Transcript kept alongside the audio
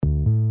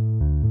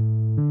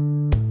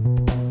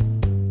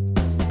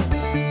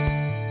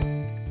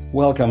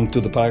Welcome to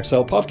the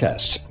Parexel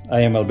podcast. I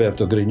am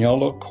Alberto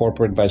Grignolo,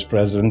 Corporate Vice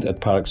President at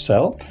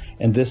Parexel,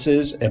 and this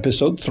is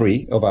episode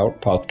 3 of our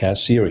podcast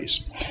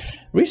series.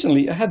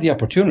 Recently, I had the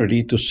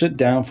opportunity to sit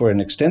down for an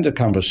extended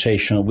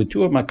conversation with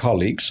two of my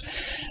colleagues,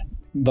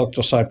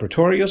 Dr.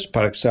 Pretorius,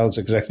 Parexel's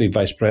Executive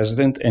Vice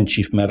President and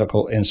Chief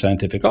Medical and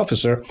Scientific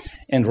Officer,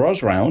 and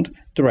Roz Round,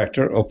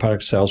 Director of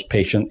Parexel's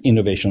Patient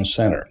Innovation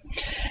Center.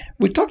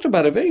 We talked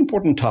about a very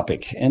important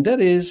topic, and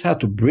that is how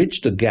to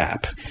bridge the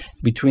gap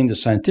between the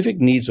scientific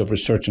needs of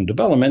research and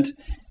development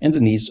and the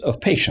needs of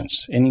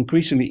patients, an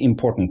increasingly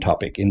important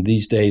topic in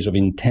these days of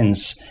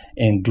intense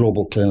and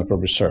global clinical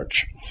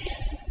research.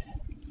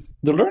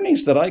 The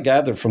learnings that I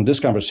gathered from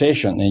this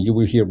conversation, and you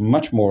will hear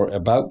much more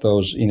about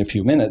those in a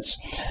few minutes,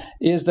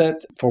 is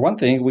that, for one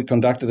thing, we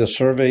conducted a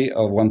survey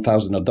of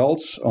 1,000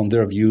 adults on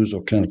their views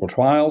of clinical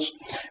trials.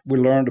 We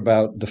learned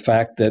about the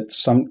fact that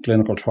some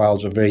clinical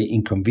trials are very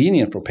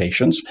inconvenient for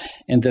patients,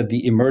 and that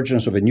the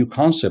emergence of a new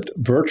concept,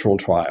 virtual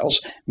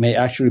trials, may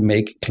actually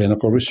make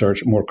clinical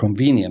research more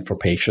convenient for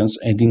patients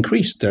and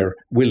increase their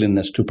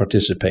willingness to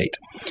participate.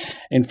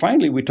 And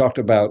finally, we talked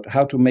about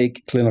how to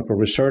make clinical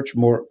research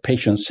more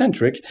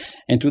patient-centric,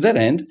 and to that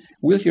end,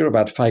 we'll hear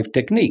about 5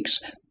 techniques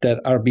that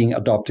are being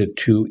adopted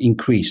to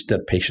increase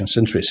that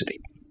patient-centricity.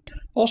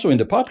 Also in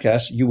the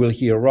podcast, you will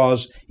hear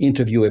Roz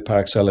interview a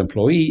Parexel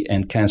employee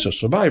and cancer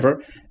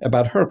survivor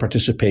about her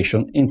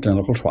participation in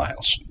clinical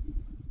trials.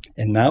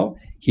 And now,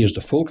 here's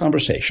the full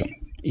conversation.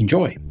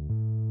 Enjoy.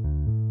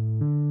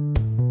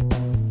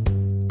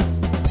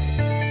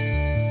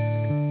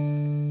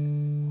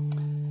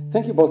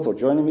 Thank you both for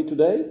joining me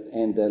today,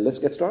 and let's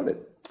get started.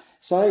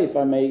 Sai, if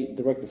I may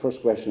direct the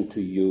first question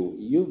to you.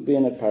 You've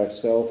been at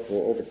Parexel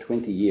for over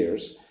 20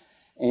 years,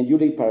 and you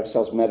lead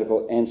Parexel's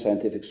medical and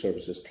scientific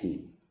services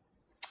team.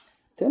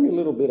 Tell me a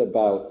little bit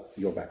about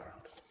your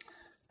background.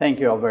 Thank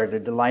you, Alberto.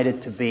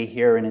 Delighted to be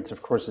here, and it's,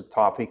 of course, a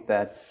topic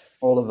that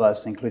all of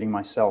us, including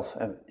myself,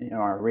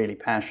 are really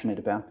passionate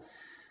about.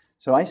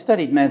 So I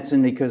studied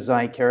medicine because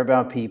I care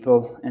about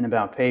people and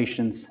about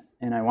patients,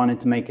 and I wanted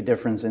to make a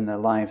difference in their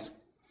lives.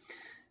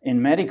 In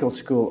medical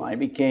school, I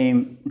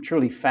became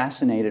truly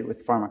fascinated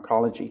with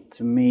pharmacology.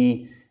 To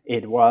me,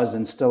 it was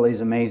and still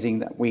is amazing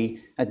that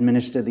we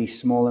administer these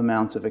small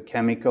amounts of a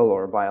chemical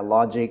or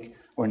biologic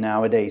or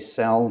nowadays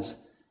cells,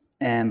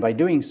 and by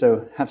doing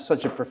so have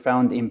such a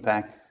profound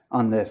impact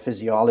on the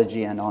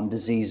physiology and on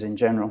disease in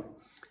general.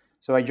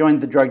 So I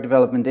joined the drug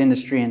development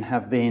industry and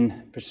have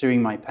been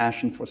pursuing my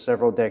passion for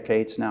several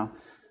decades now,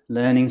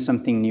 learning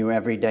something new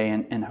every day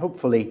and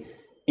hopefully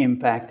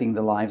impacting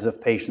the lives of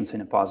patients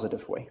in a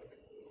positive way.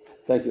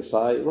 Thank you,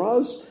 Sai.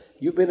 Roz,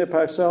 you've been at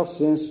Parexel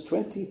since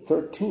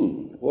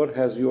 2013. What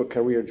has your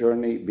career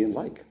journey been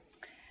like?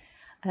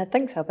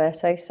 Thanks,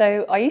 Alberto.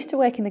 So I used to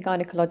work in the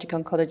gynecologic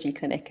oncology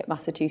clinic at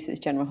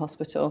Massachusetts General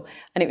Hospital,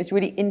 and it was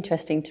really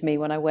interesting to me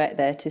when I worked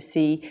there to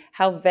see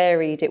how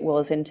varied it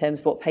was in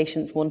terms of what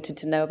patients wanted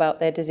to know about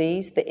their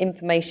disease. The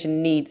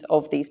information needs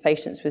of these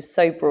patients was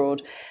so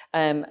broad,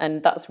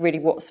 and that's really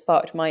what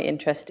sparked my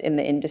interest in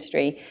the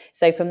industry.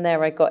 So from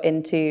there, I got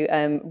into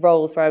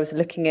roles where I was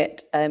looking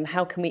at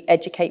how can we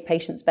educate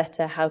patients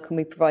better, how can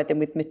we provide them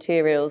with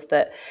materials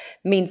that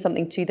mean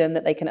something to them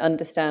that they can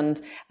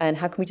understand, and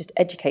how can we just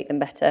educate them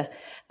better.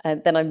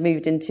 Then I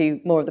moved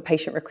into more of the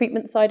patient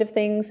recruitment side of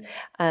things,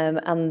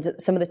 and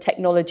some of the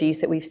technologies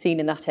that we've seen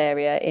in that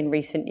area in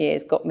recent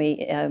years got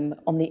me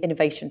on the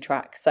innovation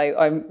track. So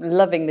I'm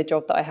loving the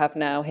job that I have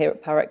now here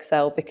at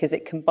Parexel because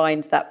it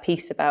combines that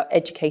piece about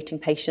educating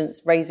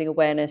patients, raising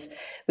awareness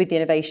with the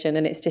innovation,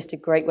 and it's just a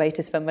great way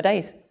to spend my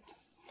days.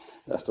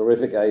 That's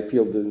terrific. I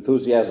feel the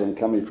enthusiasm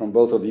coming from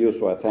both of you,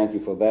 so I thank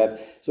you for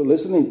that. So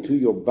listening to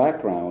your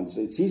backgrounds,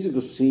 it's easy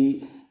to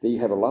see that you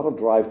have a lot of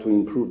drive to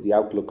improve the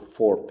outlook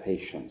for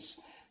patients.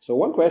 So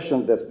one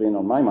question that's been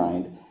on my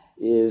mind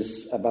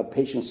is about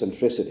patient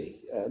centricity,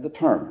 the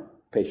term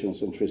patient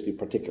centricity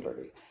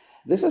particularly.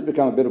 This has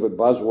become a bit of a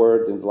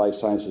buzzword in the life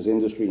sciences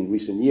industry in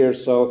recent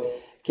years. So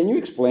can you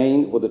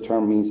explain what the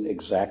term means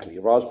exactly?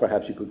 Roz,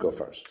 perhaps you could go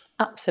first.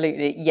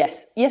 Absolutely,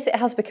 yes. Yes, it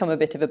has become a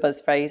bit of a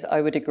buzz phrase,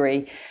 I would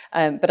agree.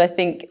 But I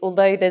think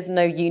although there's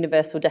no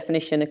universal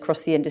definition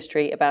across the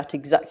industry about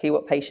exactly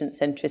what patient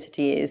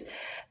centricity is,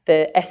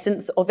 the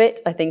essence of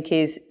it, I think,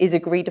 is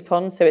agreed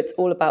upon. So it's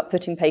all about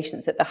putting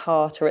patients at the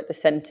heart or at the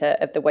centre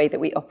of the way that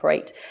we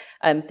operate,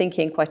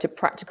 thinking in quite a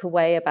practical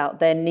way about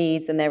their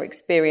needs and their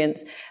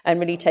experience, and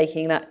really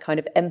taking that kind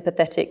of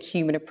empathetic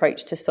human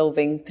approach to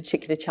solving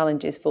particular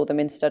challenges for them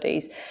in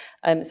studies.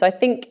 So I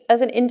think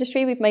as an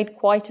industry, we've made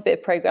quite a bit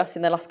of progress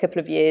in the last couple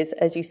of years.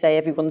 As you say,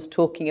 everyone's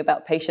talking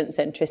about patient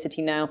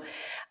centricity now.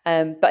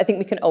 But I think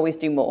we can always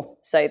do more.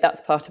 So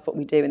that's part of what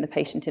we do in the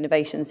Patient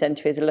Innovation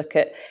Centre, is a look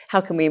at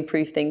how can we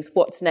improve things,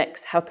 what's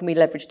next, how can we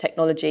leverage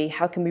technology,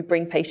 how can we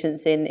bring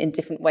patients in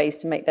different ways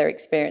to make their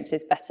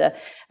experiences better.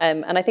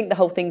 And I think the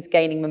whole thing's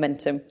gaining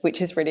momentum,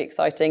 which is really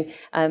exciting.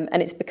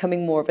 And it's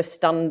becoming more of a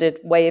standard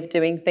way of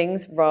doing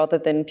things rather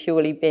than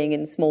purely being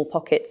in small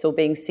pockets or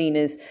being seen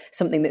as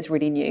something that's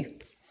really new.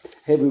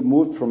 Have we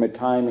moved from a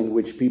time in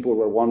which people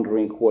were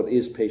wondering what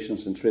is patient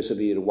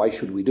centricity and why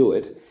should we do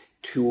it,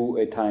 to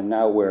a time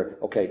now where,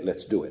 okay,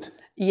 let's do it?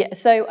 Yeah,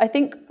 so I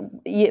think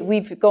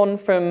we've gone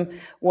from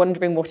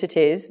wondering what it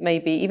is.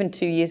 Maybe even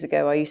 2 years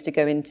ago, I used to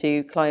go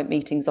into client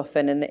meetings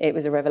often, and it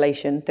was a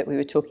revelation that we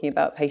were talking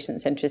about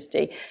patient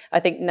centricity. I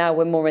think now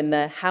we're more in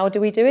the how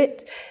do we do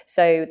it?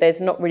 So there's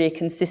not really a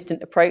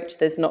consistent approach.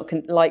 There's not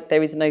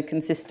there is no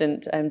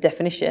consistent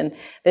definition.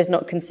 There's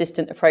not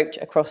consistent approach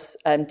across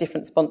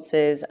different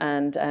sponsors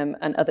and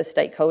other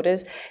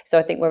stakeholders. So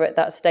I think we're at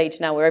that stage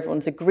now where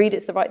everyone's agreed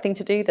it's the right thing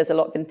to do. There's a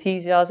lot of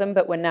enthusiasm,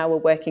 but we're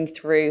working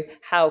through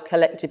how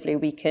collectively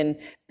we can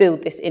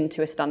build this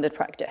into a standard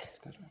practice.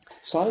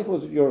 Sai,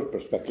 what's your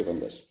perspective on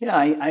this? Yeah,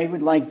 I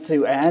would like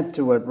to add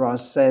to what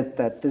Roz said,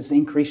 that this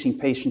increasing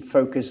patient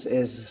focus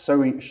is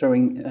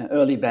showing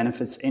early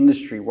benefits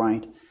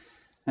industry-wide.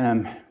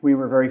 We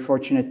were very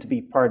fortunate to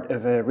be part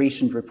of a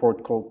recent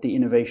report called The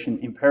Innovation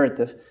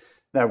Imperative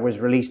that was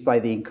released by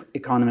the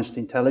Economist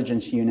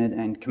Intelligence Unit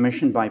and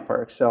commissioned by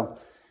Parexel.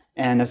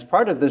 And as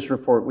part of this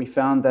report, we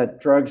found that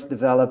drugs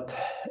developed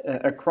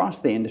across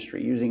the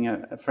industry using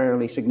a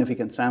fairly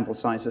significant sample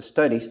size of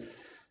studies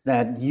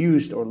that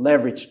used or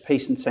leveraged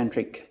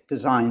patient-centric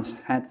designs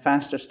had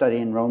faster study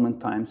enrollment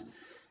times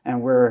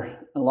and were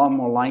a lot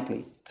more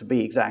likely, to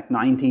be exact,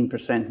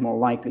 19% more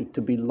likely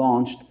to be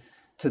launched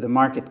to the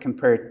market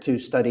compared to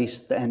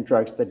studies and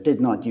drugs that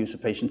did not use a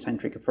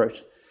patient-centric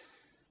approach.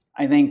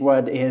 I think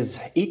what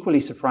is equally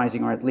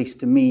surprising, or at least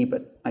to me,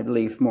 but I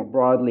believe more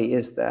broadly,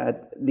 is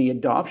that the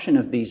adoption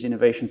of these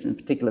innovations, in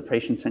particular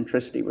patient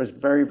centricity, was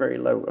very, very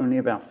low. Only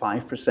about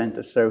 5%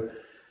 or so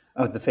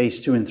of the phase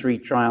 2 and 3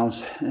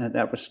 trials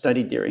that were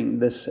studied during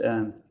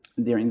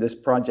this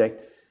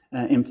project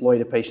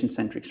employed a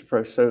patient-centric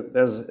approach. So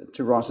there's,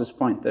 to Roz's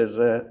point,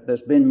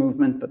 there's been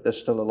movement, but there's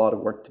still a lot of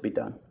work to be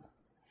done.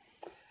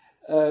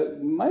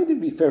 Might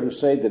it be fair to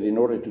say that in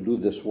order to do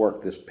this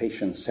work, this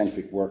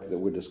patient-centric work that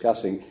we're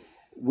discussing,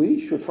 we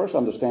should first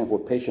understand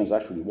what patients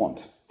actually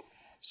want?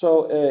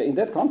 So in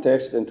that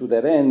context, and to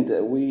that end,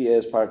 we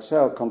as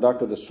Parexel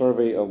conducted a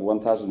survey of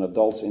 1,000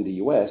 adults in the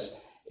US,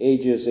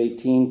 ages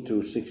 18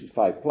 to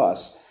 65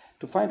 plus,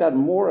 to find out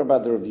more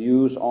about their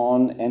views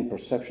on and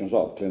perceptions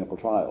of clinical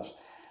trials.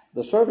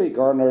 The survey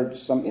garnered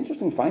some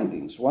interesting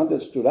findings. One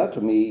that stood out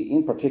to me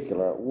in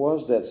particular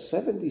was that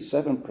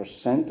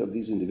 77% of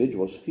these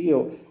individuals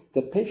feel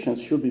that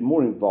patients should be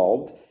more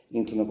involved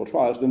in clinical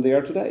trials than they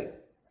are today.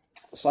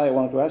 Sai, I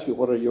wanted to ask you,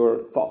 what are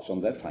your thoughts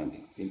on that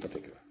finding in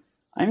particular?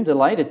 I'm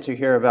delighted to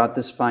hear about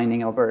this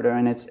finding, Alberto,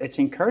 and it's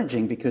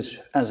encouraging because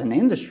as an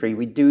industry,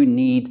 we do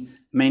need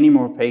many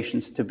more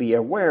patients to be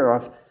aware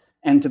of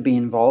and to be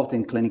involved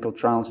in clinical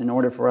trials in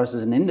order for us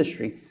as an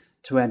industry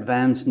to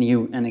advance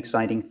new and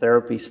exciting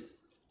therapies.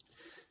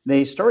 The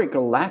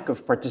historical lack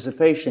of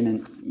participation,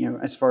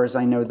 and as far as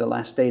I know, the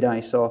last data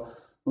I saw,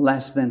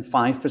 less than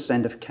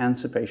 5% of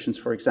cancer patients,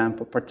 for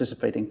example,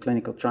 participate in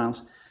clinical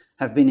trials,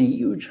 have been a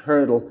huge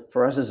hurdle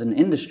for us as an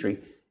industry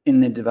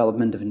in the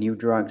development of new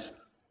drugs.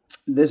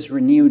 This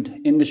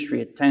renewed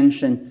industry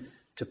attention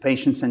to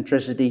patient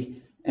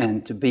centricity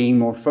and to being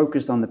more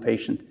focused on the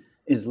patient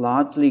is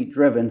largely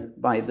driven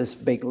by this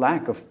big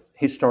lack of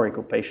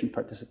historical patient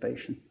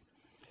participation.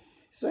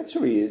 It's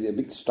actually a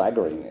bit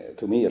staggering,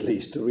 to me at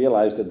least, to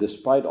realize that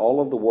despite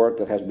all of the work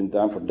that has been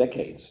done for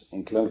decades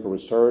in clinical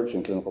research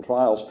and clinical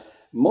trials,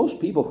 most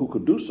people who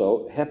could do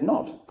so have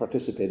not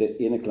participated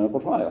in a clinical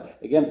trial.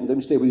 Again, let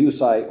me stay with you,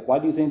 Sai. Why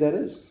do you think that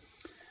is?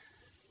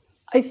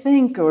 I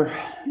think,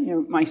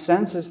 my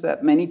sense is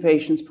that many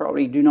patients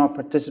probably do not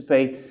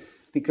participate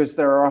because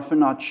they're often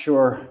not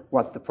sure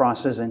what the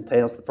process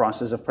entails, the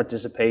process of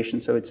participation,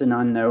 so it's an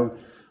unknown,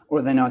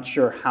 or they're not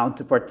sure how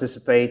to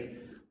participate,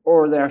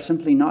 or they are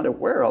simply not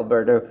aware,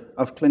 Alberto,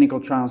 of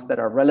clinical trials that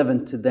are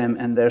relevant to them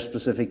and their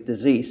specific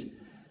disease.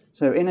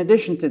 So in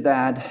addition to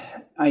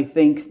that, I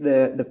think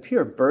the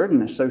pure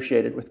burden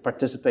associated with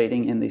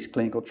participating in these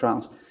clinical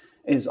trials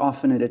is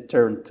often a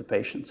deterrent to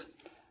patients.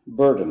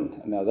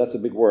 Burden. Now, that's a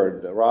big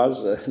word.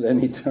 Roz, let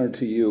me turn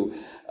to you.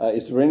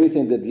 Is there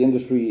anything that the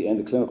industry and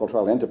the clinical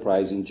trial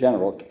enterprise in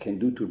general can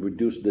do to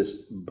reduce this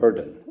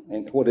burden?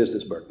 And what is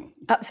this burden?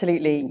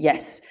 Absolutely,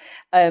 yes.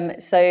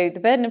 So the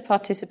burden of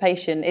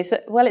participation is,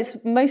 it's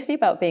mostly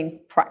about being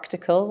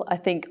practical. I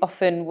think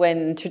often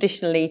when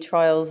traditionally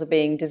trials are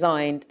being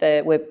designed,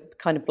 we're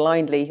kind of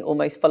blindly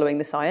almost following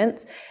the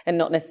science and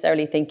not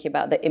necessarily thinking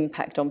about the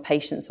impact on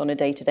patients on a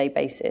day-to-day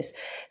basis.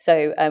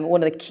 So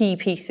one of the key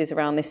pieces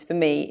around this for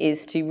me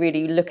is to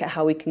really look at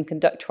how we can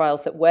conduct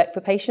trials that work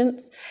for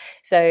patients.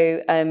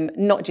 So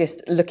not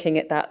just looking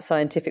at that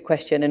scientific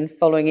question and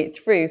following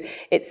it through,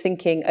 it's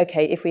thinking,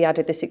 okay, if we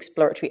added this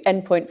exploratory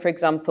endpoint, for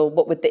example,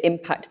 what would the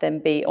impact then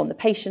be on the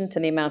patient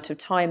and the amount of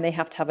time they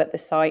have to have at the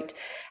site?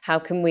 How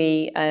can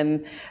we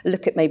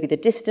look at maybe the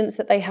distance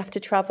that they have to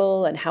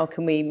travel, and how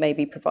can we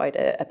maybe provide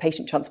a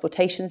patient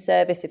transportation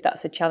service if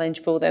that's a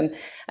challenge for them?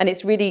 And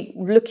it's really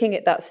looking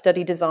at that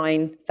study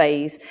design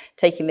phase,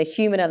 taking the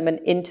human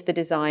element into the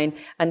design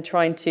and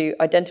trying to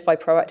identify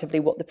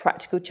proactively what the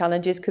practical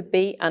challenges could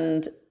be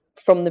and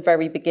from the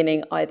very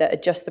beginning either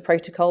adjust the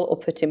protocol or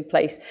put in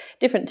place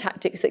different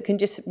tactics that can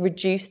just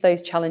reduce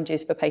those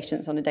challenges for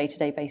patients on a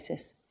day-to-day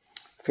basis.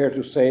 Fair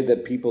to say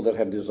that people that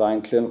have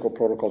designed clinical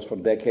protocols for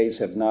decades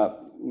have not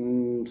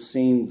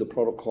seen the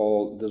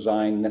protocol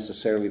design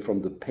necessarily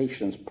from the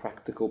patient's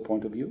practical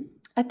point of view?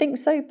 I think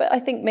so, but I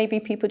think maybe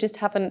people just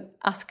haven't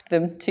asked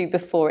them to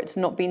before. It's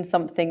not been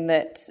something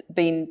that's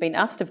been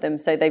asked of them,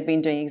 so they've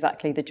been doing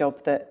exactly the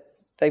job that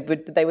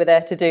they were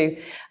there to do.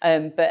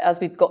 But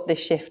as we've got this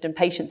shift and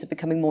patients are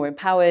becoming more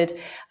empowered,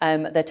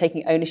 they're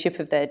taking ownership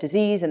of their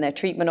disease and their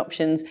treatment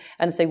options.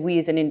 And so we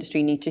as an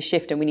industry need to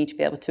shift, and we need to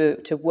be able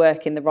to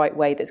work in the right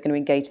way that's going to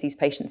engage these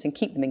patients and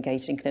keep them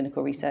engaged in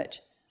clinical research.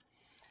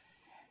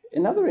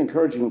 Another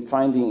encouraging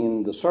finding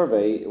in the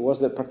survey was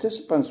that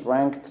participants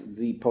ranked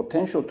the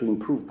potential to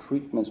improve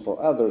treatments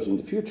for others in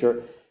the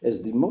future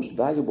as the most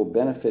valuable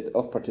benefit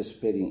of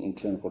participating in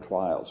clinical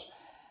trials.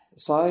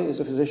 Sai, as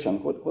a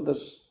physician, what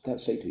does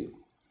that say to you,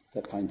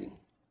 that finding?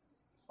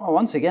 Well,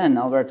 once again,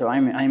 Alberto,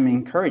 I'm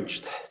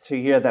encouraged to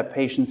hear that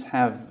patients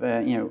have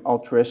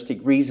altruistic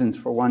reasons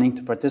for wanting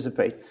to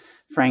participate.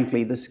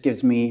 Frankly, this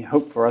gives me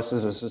hope for us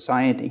as a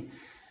society.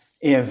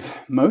 If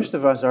most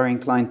of us are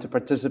inclined to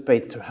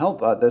participate to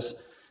help others,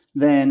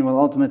 then we'll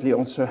ultimately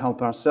also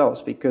help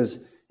ourselves, because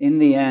in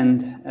the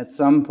end, at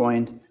some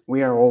point,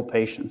 we are all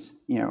patients,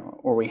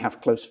 or we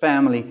have close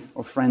family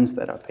or friends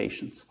that are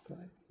patients.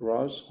 Right.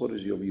 Roz, what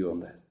is your view on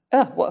that?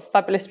 Oh, what a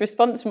fabulous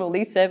response from all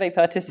these survey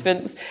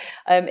participants.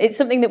 It's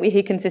something that we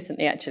hear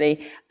consistently,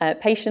 actually.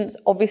 Patients,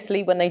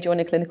 obviously, when they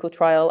join a clinical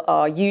trial,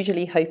 are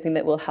usually hoping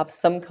that we'll have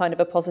some kind of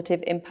a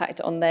positive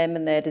impact on them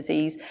and their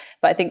disease.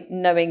 But I think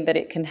knowing that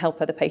it can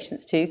help other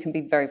patients too can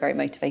be very, very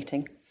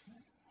motivating.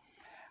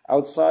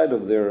 Outside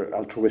of their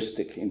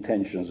altruistic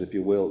intentions, if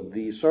you will,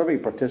 the survey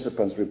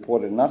participants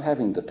reported not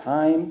having the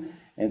time,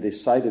 and they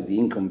cited the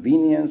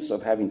inconvenience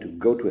of having to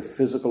go to a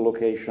physical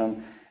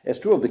location as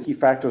two of the key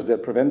factors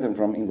that prevent them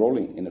from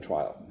enrolling in a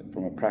trial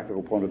from a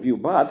practical point of view.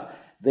 But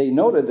they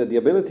noted that the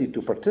ability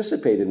to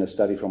participate in a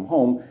study from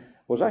home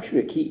was actually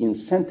a key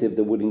incentive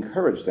that would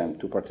encourage them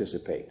to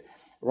participate.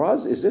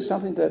 Roz, is this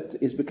something that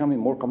is becoming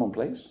more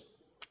commonplace?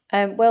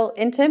 Well,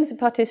 in terms of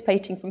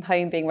participating from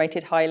home being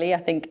rated highly,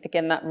 I think,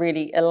 again, that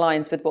really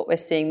aligns with what we're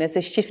seeing. There's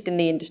a shift in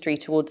the industry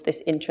towards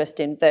this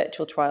interest in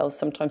virtual trials,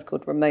 sometimes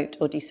called remote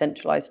or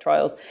decentralized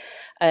trials.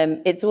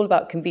 It's all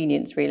about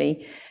convenience,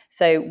 really.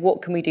 So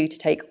what can we do to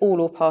take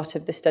all or part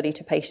of the study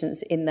to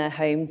patients in their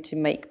home to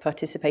make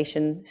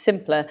participation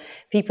simpler?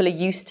 People are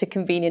used to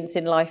convenience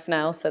in life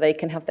now, so they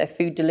can have their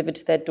food delivered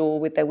to their door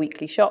with their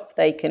weekly shop.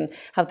 They can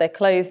have their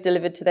clothes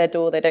delivered to their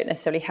door. They don't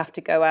necessarily have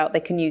to go out. They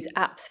can use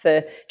apps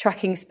for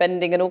tracking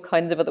spending and all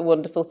kinds of other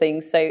wonderful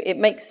things. So it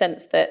makes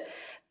sense that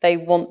they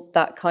want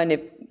that kind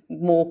of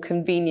more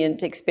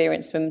convenient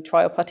experience from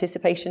trial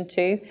participation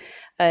too.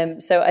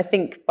 So I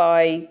think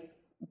by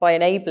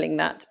enabling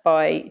that,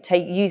 by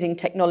using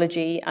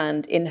technology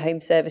and in-home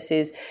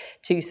services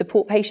to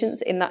support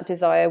patients in that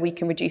desire, we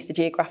can reduce the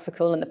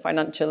geographical and the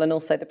financial and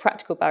also the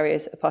practical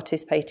barriers of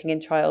participating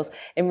in trials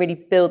and really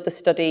build the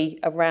study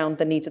around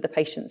the needs of the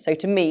patient. So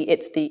to me,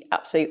 it's the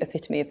absolute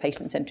epitome of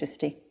patient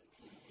centricity.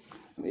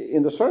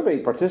 In the survey,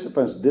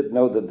 participants did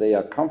know that they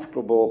are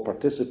comfortable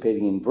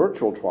participating in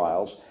virtual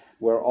trials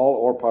where all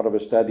or part of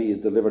a study is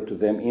delivered to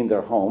them in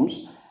their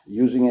homes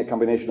using a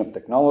combination of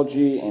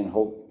technology and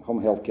home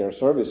healthcare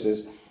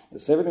services.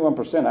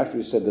 71%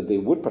 actually said that they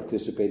would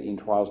participate in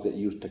trials that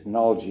use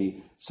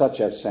technology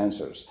such as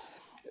sensors.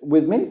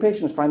 With many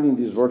patients finding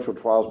these virtual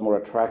trials more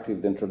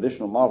attractive than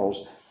traditional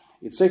models,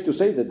 it's safe to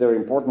say that their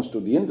importance to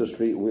the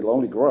industry will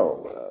only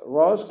grow.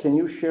 Roz, can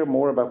you share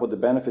more about what the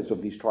benefits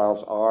of these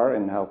trials are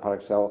and how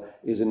Parexel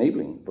is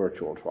enabling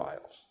virtual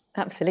trials?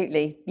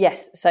 Absolutely.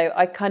 Yes. So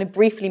I kind of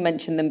briefly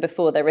mentioned them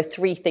before. There are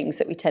three things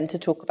that we tend to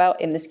talk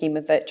about in the scheme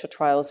of virtual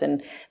trials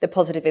and the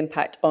positive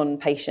impact on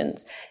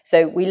patients.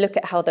 So we look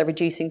at how they're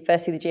reducing,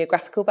 firstly, the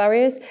geographical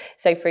barriers.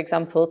 So, for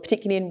example,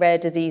 particularly in rare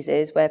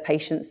diseases where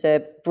patients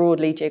are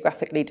broadly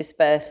geographically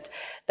dispersed,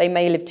 they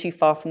may live too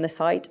far from the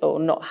site or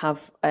not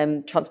have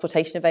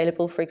transportation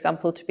available, for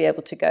example, to be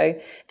able to go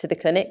to the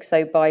clinic.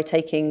 So by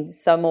taking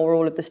some or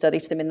all of the study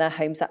to them in their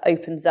homes, that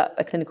opens up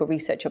a clinical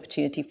research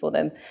opportunity for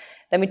them.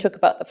 Then we talk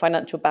about the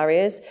financial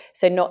barriers.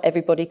 So not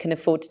everybody can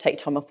afford to take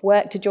time off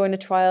work to join a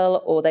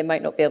trial, or they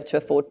might not be able to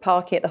afford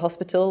parking at the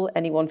hospital.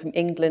 Anyone from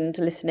England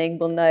listening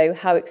will know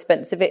how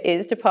expensive it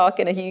is to park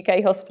in a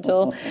UK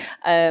hospital.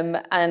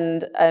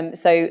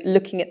 So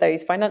looking at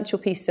those financial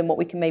pieces and what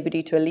we can maybe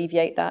do to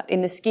alleviate that.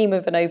 In the scheme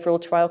of an overall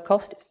trial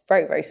cost, it's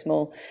very, very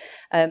small.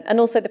 And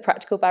also the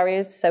practical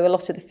barriers. So a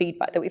lot of the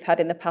feedback that we've had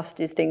in the past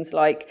is things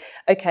like,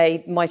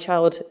 okay, my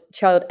child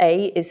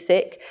A is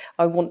sick.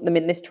 I want them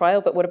in this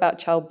trial, but what about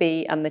child B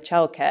baby and the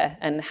childcare,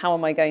 and how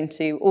am I going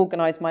to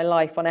organise my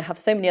life when I have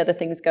so many other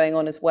things going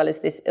on as well as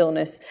this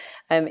illness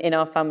in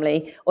our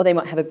family. Or they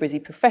might have a busy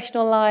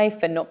professional life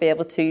and not be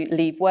able to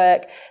leave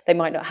work. They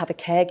might not have a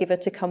caregiver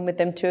to come with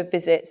them to a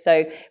visit.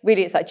 So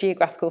really it's that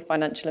geographical,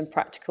 financial and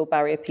practical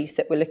barrier piece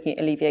that we're looking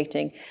at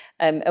alleviating.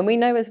 And we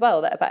know as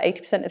well that about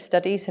 80% of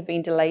studies have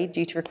been delayed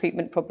due to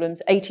recruitment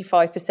problems.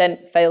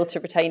 85% failed to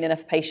retain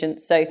enough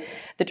patients. So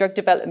the drug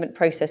development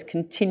process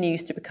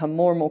continues to become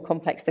more and more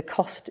complex. The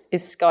cost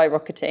is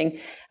skyrocketing.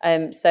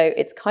 So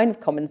it's kind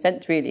of common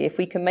sense, really. If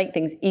we can make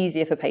things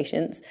easier for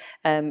patients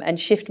and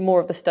shift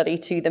more of the study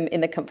to them in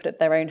the comfort of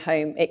their own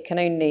home, it can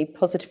only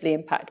positively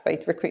impact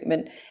both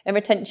recruitment and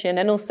retention,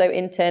 and also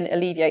in turn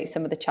alleviate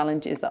some of the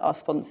challenges that our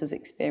sponsors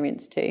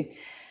experience too.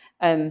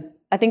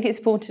 I think it's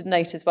important to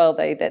note as well,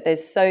 though, that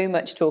there's so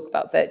much talk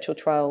about virtual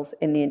trials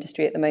in the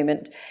industry at the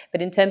moment.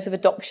 But in terms of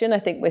adoption, I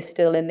think we're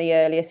still in the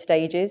earlier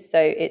stages.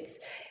 So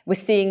we're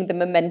seeing the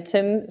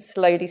momentum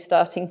slowly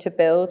starting to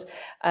build.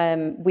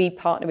 We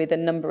partner with a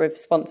number of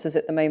sponsors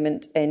at the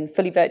moment in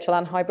fully virtual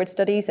and hybrid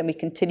studies, and we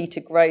continue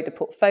to grow the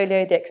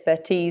portfolio, the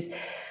expertise.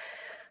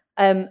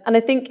 And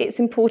I think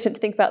it's important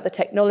to think about the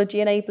technology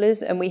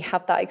enablers, and we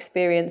have that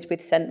experience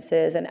with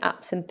sensors and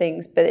apps and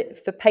things. But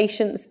for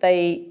patients,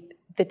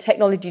 the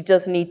technology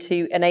does need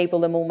to enable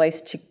them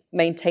almost to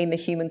maintain the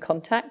human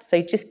contact.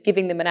 So just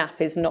giving them an app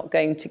is not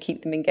going to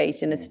keep them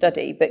engaged in a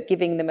study, but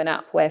giving them an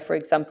app where, for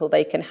example,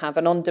 they can have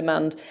an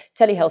on-demand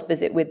telehealth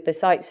visit with the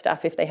site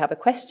staff if they have a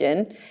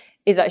question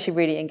is actually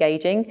really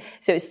engaging.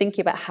 So it's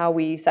thinking about how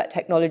we use that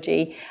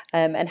technology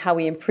and how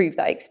we improve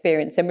that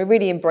experience. And we're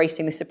really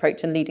embracing this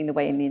approach and leading the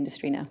way in the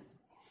industry now.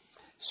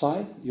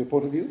 Sai, your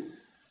point of view?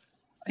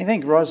 I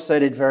think Roz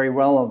said it very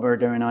well,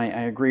 Alberto, and I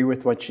agree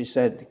with what she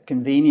said.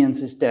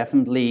 Convenience is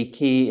definitely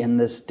key in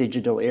this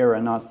digital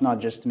era, not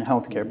just in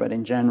healthcare, but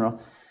in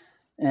general.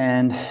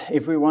 And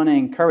if we want to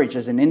encourage,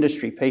 as an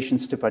industry,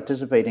 patients to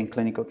participate in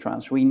clinical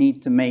trials, we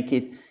need to make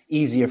it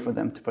easier for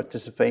them to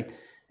participate.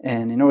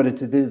 And in order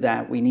to do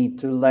that, we need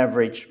to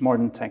leverage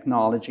modern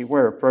technology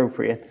where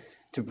appropriate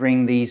to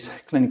bring these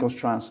clinical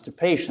trials to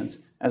patients,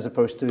 as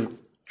opposed to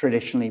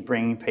traditionally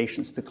bringing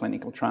patients to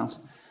clinical trials.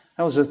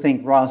 I also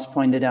think Roz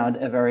pointed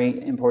out a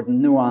very important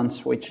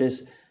nuance, which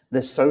is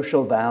the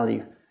social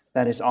value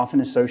that is often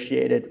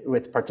associated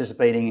with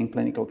participating in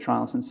clinical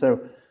trials. And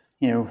so,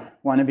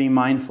 want to be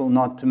mindful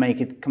not to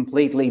make it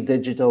completely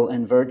digital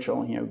and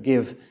virtual,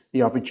 give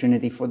the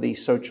opportunity for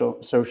these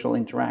social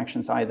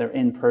interactions either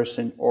in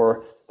person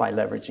or by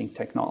leveraging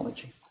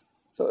technology.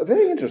 So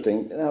very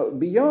interesting. Now,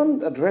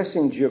 beyond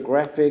addressing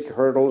geographic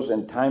hurdles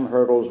and time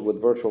hurdles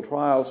with virtual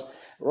trials,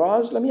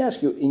 Roz, let me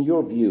ask you, in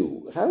your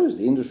view, how is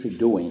the industry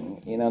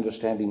doing in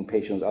understanding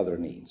patients' other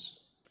needs?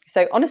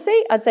 So honestly,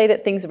 I'd say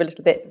that things are a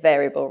little bit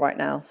variable right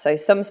now. So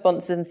some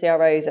sponsors and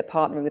CROs are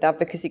partnering with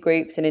advocacy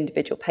groups and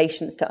individual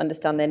patients to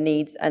understand their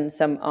needs, and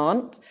some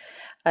aren't.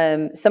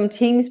 Some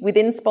teams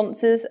within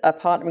sponsors are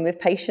partnering with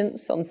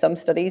patients on some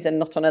studies and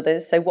not on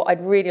others. So what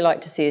I'd really like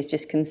to see is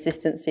just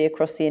consistency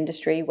across the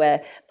industry,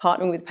 where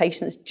partnering with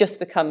patients just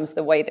becomes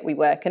the way that we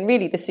work. And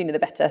really, the sooner the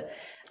better.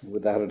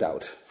 Without a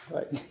doubt.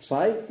 Right.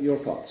 Sai, your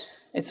thoughts?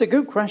 It's a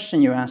good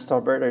question you asked,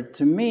 Alberto.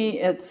 To me,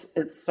 it's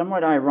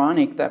somewhat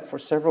ironic that for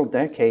several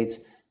decades,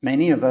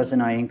 many of us,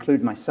 and I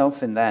include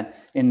myself in that,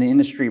 in the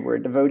industry, we're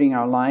devoting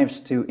our lives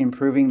to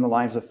improving the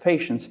lives of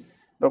patients.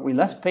 But we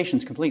left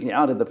patients completely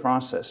out of the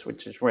process,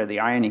 which is where the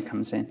irony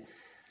comes in.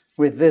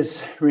 With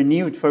this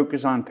renewed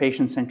focus on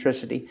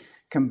patient-centricity,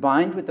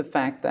 combined with the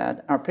fact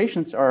that our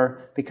patients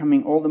are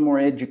becoming all the more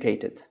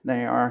educated.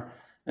 They are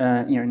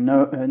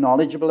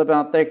knowledgeable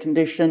about their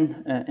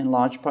condition, in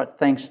large part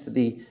thanks to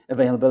the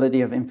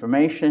availability of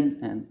information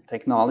and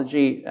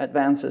technology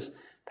advances.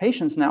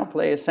 Patients now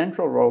play a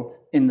central role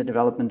in the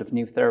development of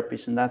new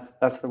therapies, and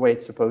that's the way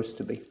it's supposed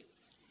to be.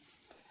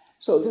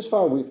 So this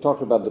far we've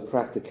talked about the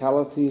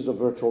practicalities of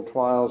virtual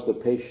trials, the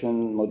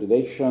patient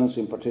motivations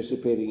in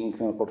participating in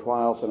clinical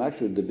trials, and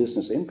actually the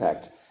business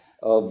impact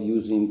of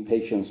using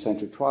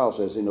patient-centric trials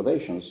as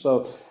innovations.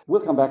 So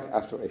we'll come back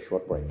after a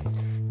short break.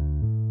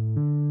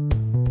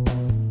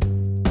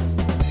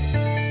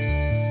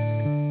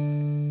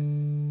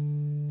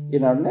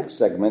 In our next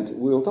segment,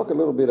 we'll talk a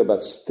little bit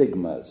about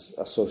stigmas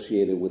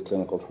associated with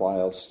clinical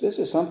trials. This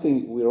is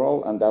something we're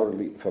all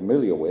undoubtedly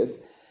familiar with.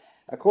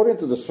 According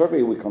to the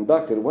survey we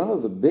conducted, one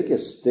of the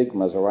biggest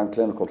stigmas around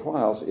clinical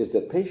trials is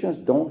that patients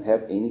don't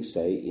have any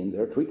say in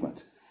their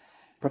treatment.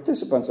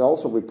 Participants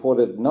also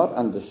reported not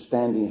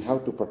understanding how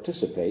to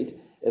participate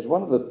as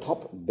one of the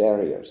top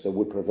barriers that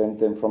would prevent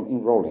them from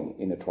enrolling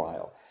in a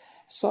trial.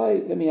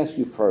 Sai, let me ask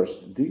you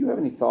first, do you have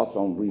any thoughts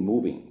on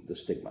removing the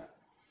stigma?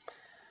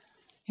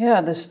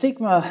 Yeah, the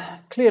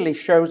stigma clearly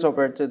shows,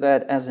 Alberto,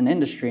 that as an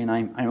industry, and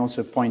I'm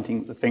also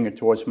pointing the finger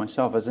towards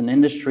myself, as an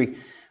industry,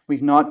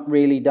 we've not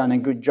really done a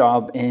good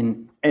job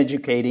in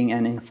educating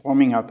and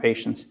informing our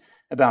patients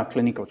about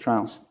clinical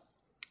trials.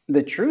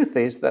 The truth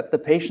is that the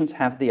patients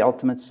have the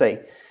ultimate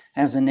say.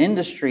 As an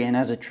industry and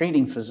as a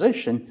treating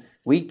physician,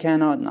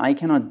 I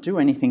cannot do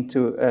anything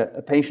to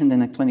a patient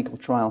in a clinical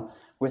trial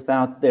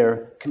without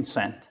their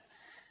consent.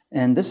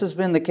 And this has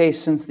been the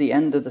case since the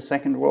end of the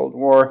Second World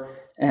War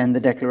and the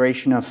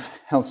Declaration of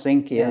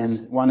Helsinki. Yes.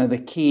 And one of the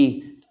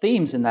key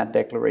themes in that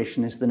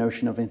declaration is the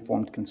notion of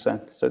informed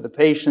consent. So the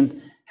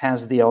patient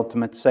has the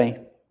ultimate say.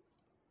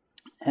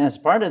 As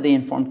part of the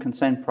informed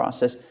consent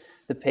process,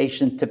 the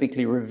patient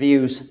typically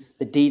reviews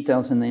the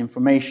details and the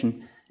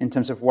information in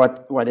terms of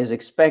what is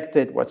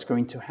expected, what's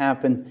going to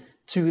happen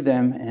to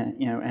them,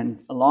 and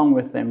along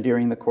with them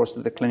during the course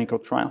of the clinical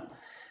trial.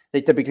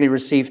 They typically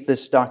receive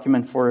this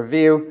document for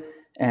review,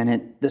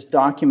 and this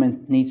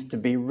document needs to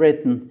be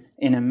written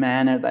in a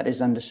manner that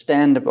is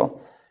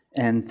understandable.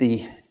 And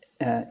the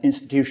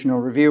institutional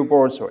review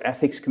boards or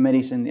ethics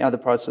committees in the other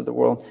parts of the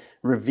world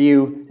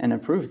review and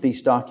approve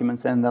these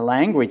documents and the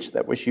language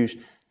that was used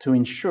to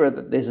ensure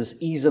that this is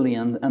easily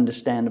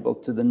understandable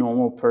to the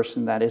normal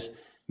person that is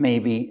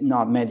maybe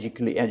not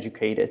medically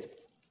educated.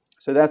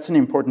 So that's an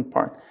important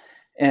part.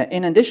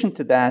 In addition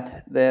to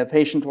that, the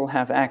patient will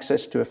have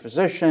access to a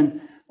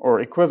physician or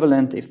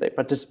equivalent if they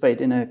participate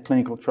in a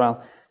clinical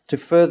trial to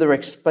further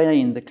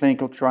explain the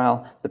clinical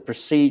trial, the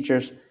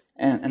procedures,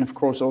 and of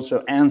course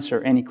also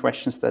answer any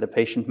questions that a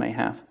patient may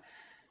have.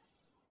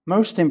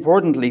 Most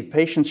importantly,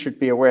 patients should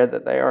be aware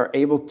that they are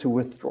able to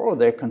withdraw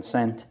their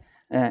consent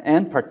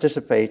and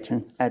participate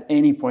at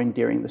any point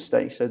during the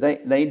study. So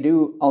they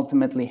do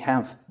ultimately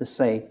have the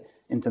say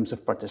in terms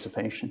of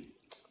participation.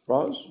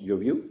 Roz, your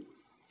view?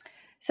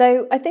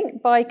 So I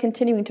think by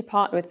continuing to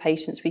partner with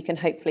patients, we can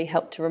hopefully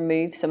help to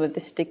remove some of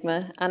the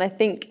stigma. And I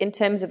think in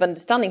terms of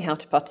understanding how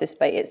to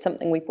participate, it's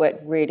something we've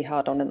worked really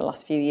hard on in the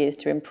last few years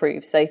to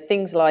improve. So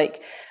things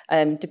like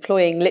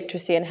deploying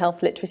literacy and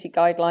health literacy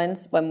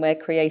guidelines when we're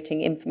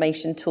creating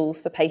information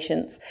tools for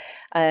patients.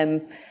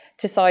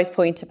 To Sai's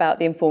point about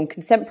the informed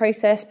consent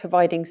process,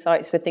 providing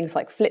sites with things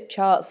like flip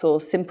charts or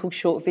simple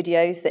short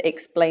videos that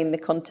explain the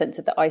contents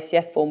of the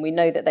ICF form. We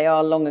know that they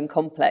are long and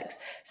complex,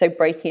 so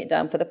breaking it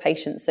down for the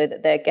patients so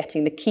that they're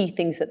getting the key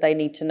things that they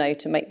need to know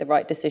to make the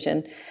right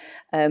decision.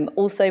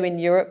 Also in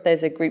Europe,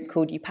 there's a group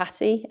called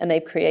EUPATI, and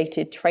they've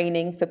created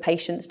training for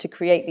patients to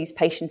create these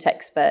patient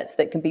experts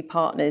that can be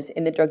partners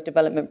in the drug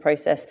development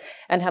process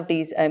and have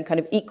these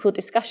kind of equal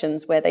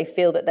discussions where they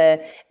feel that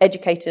they're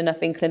educated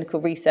enough in clinical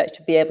research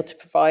to be able to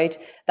provide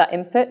that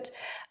input.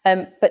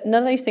 But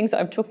none of those things that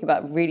I'm talking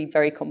about are really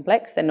very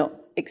complex. They're not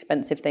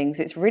expensive things.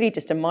 It's really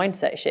just a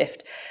mindset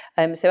shift.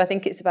 So I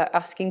think it's about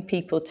asking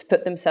people to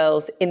put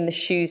themselves in the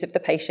shoes of the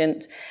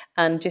patient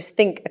and just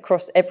think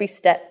across every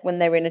step when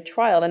they're in a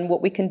trial and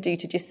what we can do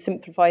to just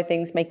simplify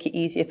things, make it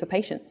easier for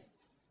patients.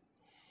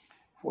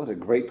 What a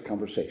great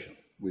conversation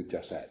we've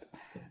just had.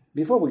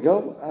 Before we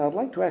go, I'd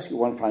like to ask you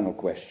one final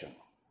question.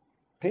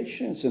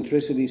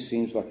 Patient-centricity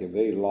seems like a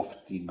very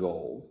lofty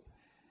goal.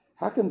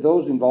 How can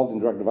those involved in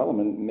drug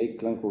development make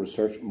clinical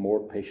research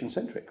more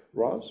patient-centric?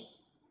 Roz?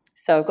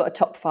 So I've got a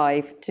top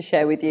 5 to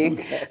share with you.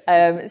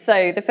 Okay.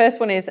 So the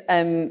first one is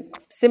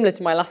similar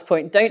to my last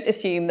point. Don't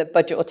assume that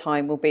budget or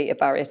time will be a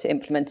barrier to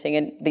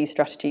implementing these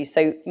strategies.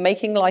 So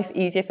making life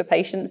easier for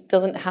patients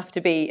doesn't have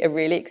to be a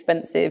really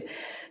expensive,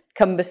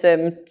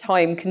 cumbersome,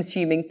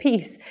 time-consuming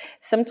piece.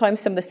 Sometimes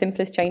some of the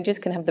simplest changes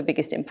can have the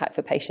biggest impact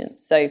for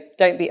patients. So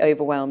don't be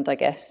overwhelmed, I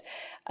guess.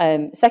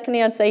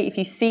 Secondly, I'd say if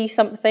you see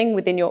something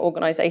within your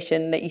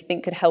organisation that you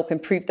think could help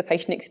improve the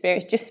patient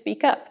experience, just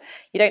speak up.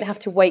 You don't have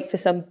to wait for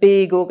some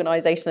big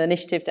organisational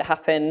initiative to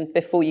happen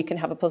before you can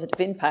have a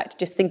positive impact.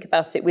 Just think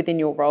about it within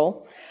your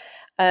role.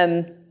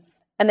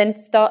 And then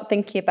start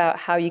thinking about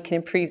how you can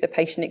improve the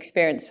patient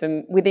experience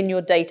from within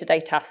your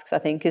day-to-day tasks, I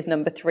think, is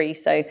number 3.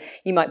 So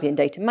you might be in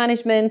data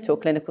management or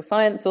clinical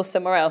science or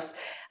somewhere else.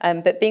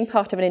 But being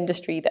part of an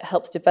industry that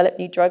helps develop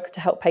new drugs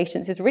to help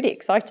patients is really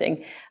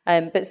exciting.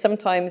 But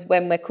sometimes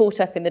when we're caught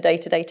up in the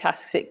day-to-day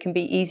tasks, it can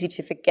be easy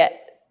to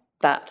forget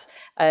that.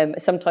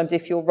 Sometimes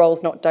if your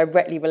role's not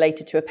directly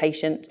related to a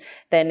patient,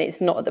 then it's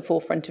not at the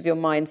forefront of your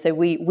mind. So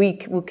we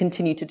will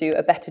continue to do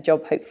a better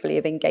job, hopefully,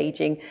 of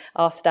engaging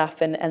our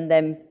staff and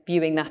them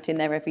viewing that in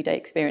their everyday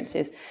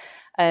experiences.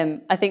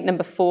 I think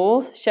number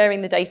 4,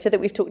 sharing the data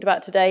that we've talked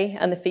about today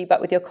and the feedback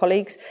with your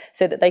colleagues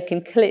so that they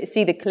can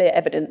see the clear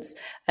evidence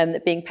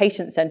that being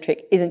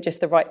patient-centric isn't just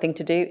the right thing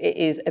to do, it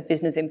is a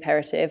business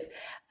imperative.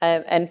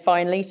 And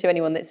finally, to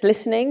anyone that's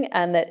listening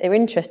and that are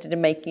interested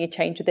in making a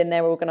change within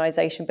their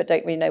organisation but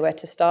don't really know where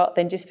to start,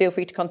 then just feel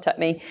free to contact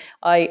me.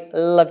 I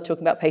love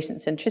talking about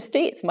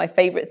patient-centricity. It's my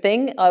favourite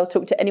thing. I'll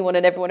talk to anyone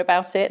and everyone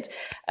about it.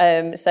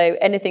 So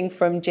anything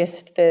from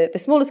just the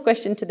smallest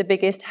question to the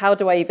biggest, how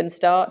do I even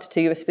start,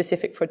 to a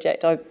specific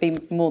project, I'd be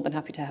more than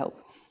happy to help.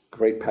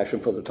 Great passion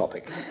for the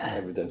topic,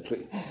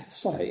 evidently.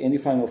 Sai, any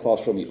final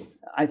thoughts from you?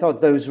 I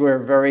thought those were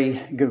very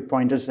good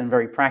pointers and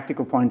very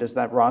practical pointers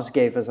that Roz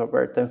gave us,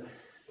 Alberto.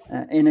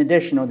 In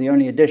addition, or the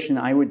only addition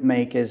I would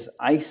make is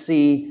I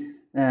see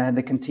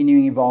the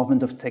continuing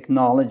involvement of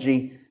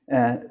technology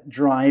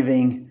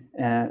driving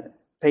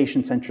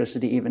patient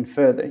centricity even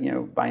further,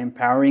 by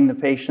empowering the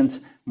patients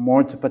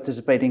more to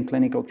participate in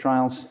clinical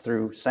trials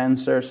through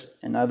sensors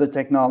and other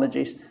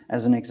technologies,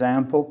 as an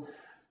example,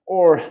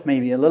 or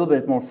maybe a little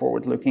bit more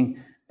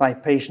forward-looking by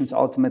patients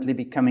ultimately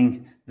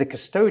becoming the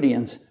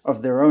custodians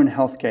of their own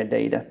healthcare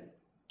data.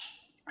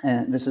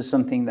 And this is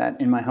something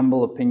that, in my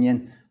humble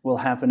opinion, will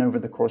happen over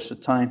the course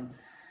of time.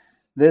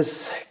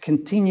 This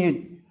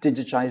continued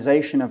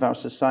digitization of our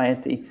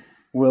society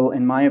will,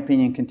 in my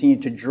opinion, continue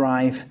to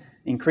drive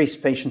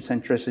increased patient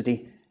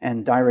centricity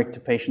and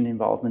direct-to-patient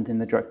involvement in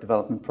the drug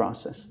development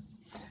process.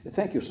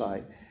 Thank you,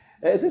 Sai.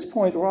 At this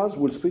point, Roz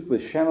will speak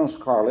with Shannon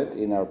Scarlett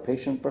in our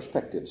Patient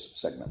Perspectives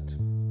segment.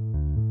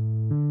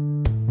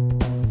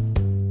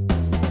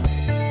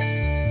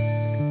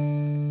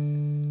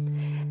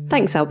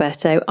 Thanks,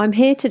 Alberto. I'm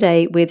here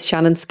today with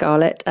Shannon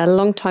Scarlett, a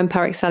long-time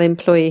Parexel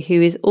employee who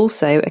is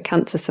also a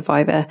cancer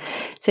survivor.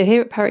 So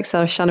here at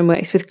Parexel, Shannon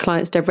works with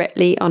clients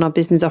directly on our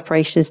business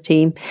operations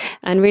team.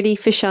 And really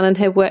for Shannon,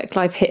 her work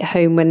life hit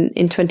home when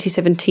in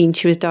 2017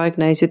 she was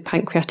diagnosed with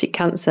pancreatic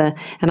cancer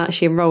and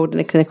actually enrolled in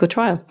a clinical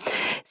trial.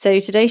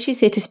 So today she's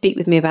here to speak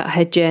with me about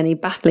her journey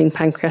battling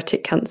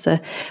pancreatic cancer,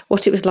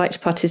 what it was like to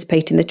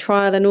participate in the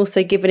trial, and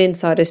also give an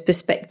insider's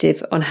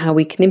perspective on how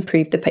we can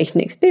improve the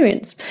patient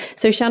experience.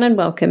 So Shannon,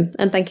 welcome.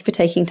 And thank you for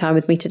taking time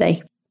with me today.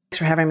 Thanks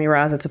for having me,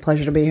 Roz. It's a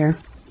pleasure to be here.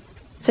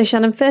 So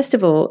Shannon, first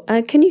of all,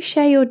 can you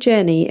share your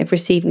journey of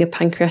receiving a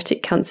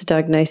pancreatic cancer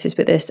diagnosis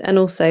with us and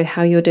also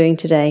how you're doing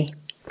today?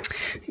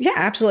 Yeah,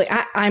 absolutely.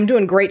 I'm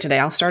doing great today.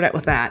 I'll start out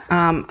with that.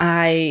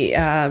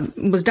 I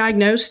was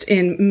diagnosed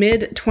in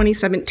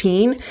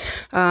mid-2017,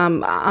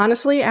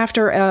 honestly,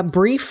 after a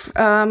brief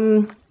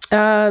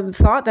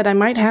thought that I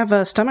might have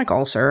a stomach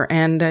ulcer,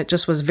 and it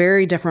just was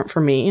very different for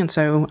me. And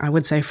so I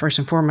would say first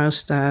and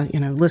foremost,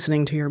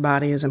 listening to your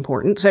body is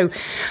important. So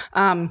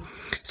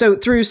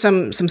through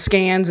some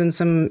scans and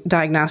some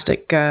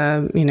diagnostic,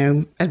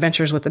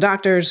 adventures with the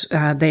doctors,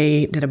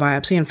 they did a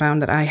biopsy and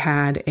found that I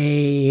had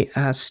a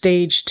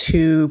stage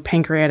 2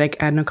 pancreatic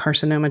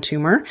adenocarcinoma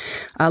tumor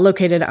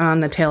located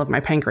on the tail of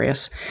my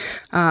pancreas.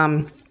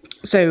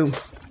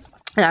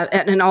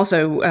 And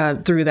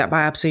also through that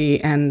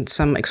biopsy and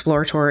some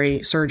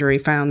exploratory surgery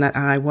found that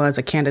I was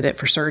a candidate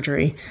for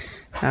surgery.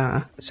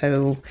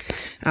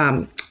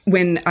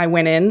 When I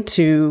went in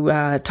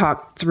to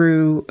talk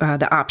through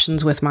the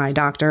options with my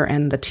doctor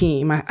and the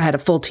team, I had a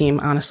full team,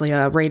 honestly,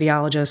 a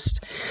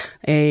radiologist,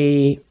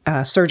 a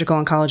surgical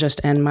oncologist,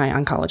 and my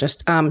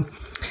oncologist.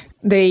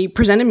 They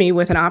presented me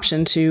with an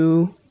option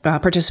to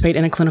participate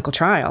in a clinical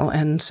trial.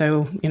 And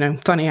so,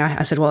 funny,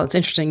 I said, well, it's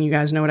interesting. You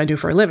guys know what I do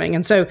for a living.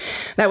 And so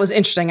that was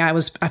interesting. I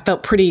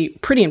felt pretty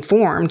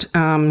informed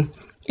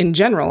in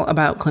general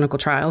about clinical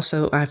trials.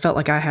 So I felt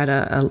like I had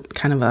a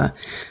kind of a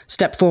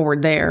step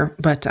forward there.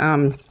 But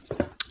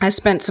I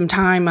spent some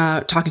time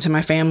talking to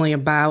my family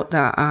about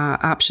the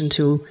option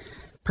to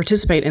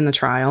participate in the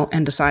trial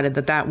and decided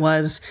that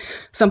was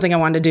something I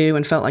wanted to do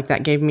and felt like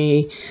that gave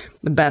me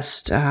the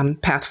best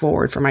path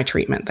forward for my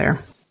treatment there.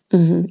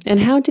 Mm-hmm. And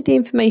how did the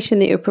information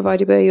that you were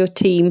provided by your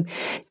team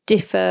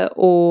differ,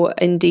 or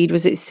indeed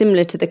was it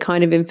similar to the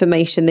kind of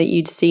information that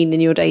you'd seen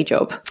in your day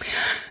job?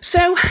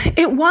 So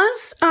it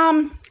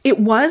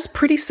was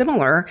pretty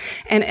similar.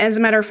 And as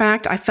a matter of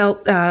fact, I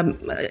felt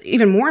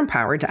even more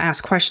empowered to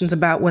ask questions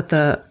about what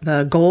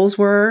the goals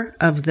were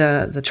of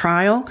the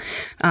trial.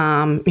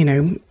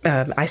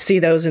 I see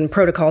those in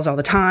protocols all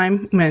the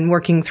time when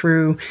working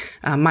through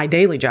my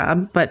daily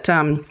job. But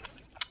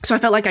so I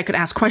felt like I could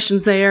ask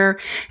questions there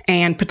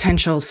and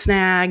potential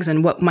snags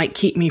and what might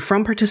keep me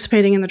from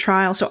participating in the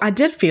trial. So I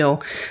did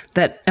feel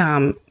that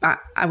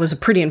I was a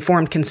pretty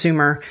informed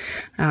consumer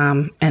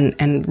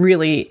and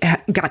really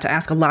got to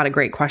ask a lot of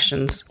great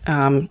questions.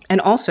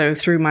 And also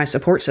through my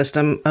support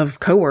system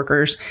of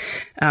coworkers,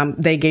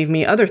 they gave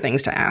me other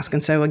things to ask.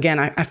 And so again,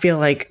 I feel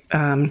like,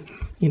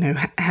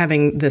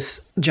 having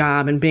this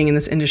job and being in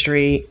this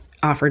industry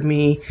offered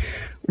me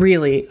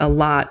really a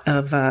lot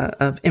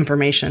of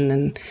information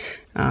and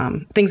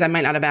things I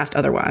might not have asked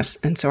otherwise.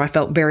 And so I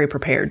felt very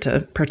prepared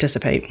to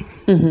participate.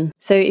 Mm-hmm.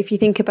 So if you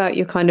think about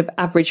your kind of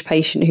average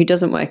patient who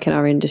doesn't work in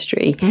our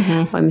industry,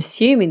 mm-hmm. I'm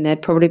assuming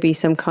there'd probably be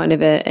some kind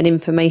of an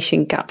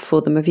information gap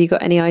for them. Have you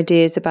got any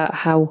ideas about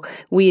how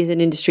we as an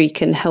industry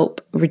can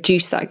help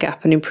reduce that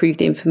gap and improve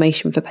the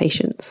information for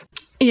patients?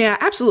 Yeah,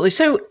 absolutely.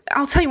 So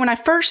I'll tell you, when I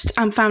first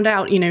found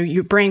out,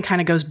 your brain kind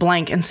of goes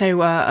blank. And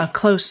so a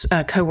close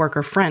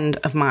coworker friend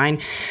of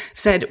mine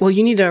said, well,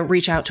 you need to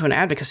reach out to an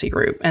advocacy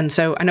group. And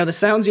so I know this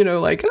sounds,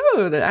 like,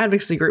 oh, the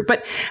advocacy group.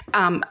 But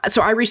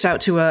so I reached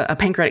out to a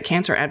pancreatic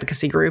cancer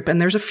advocacy group,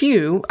 and there's a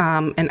few.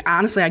 And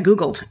honestly, I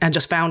Googled and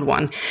just found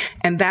one.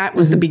 And that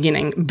was mm-hmm. the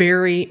beginning.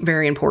 Very,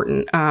 very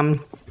important.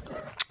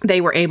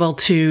 They were able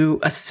to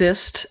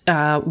assist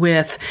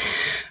with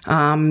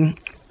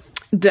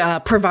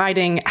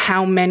providing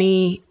how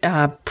many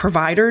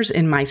providers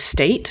in my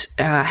state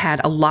had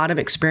a lot of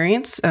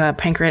experience.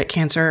 Pancreatic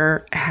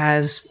cancer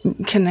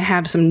can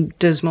have some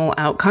dismal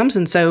outcomes.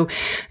 And so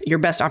your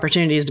best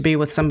opportunity is to be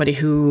with somebody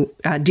who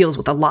deals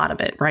with a lot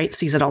of it, right?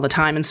 Sees it all the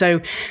time. And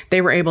so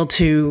they were able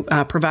to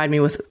provide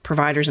me with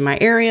providers in my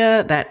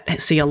area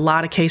that see a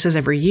lot of cases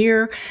every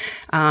year.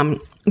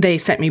 They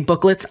sent me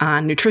booklets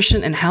on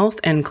nutrition and health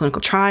and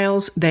clinical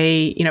trials.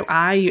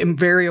 I am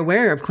very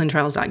aware of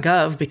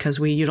clinicaltrials.gov because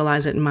we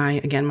utilize it in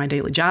my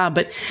daily job,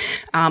 but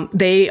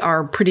they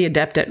are pretty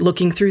adept at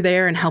looking through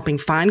there and helping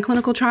find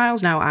clinical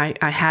trials. Now,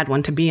 I had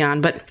one to be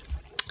on, but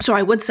so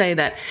I would say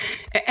that,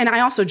 and I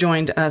also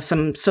joined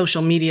some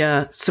social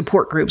media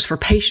support groups for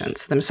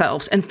patients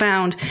themselves and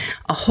found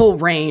a whole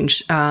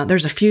range.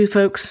 There's a few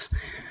folks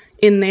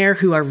in there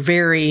who are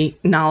very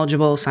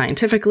knowledgeable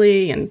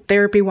scientifically and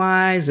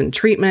therapy-wise and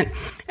treatment.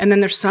 And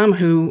then there's some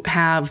who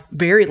have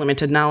very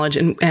limited knowledge.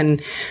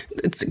 And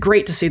it's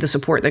great to see the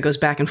support that goes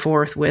back and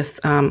forth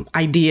with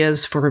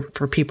ideas for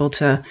people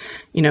to,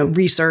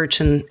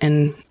 research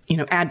and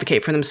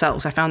advocate for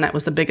themselves. I found that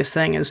was the biggest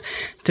thing, is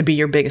to be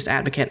your biggest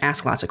advocate,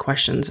 ask lots of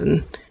questions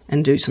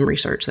and do some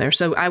research there.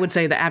 So I would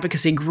say the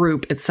advocacy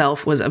group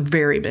itself was a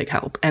very big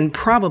help, and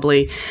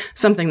probably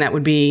something that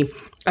would be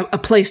a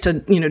place to,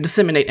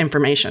 disseminate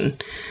information.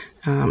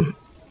 And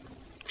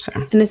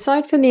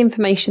aside from the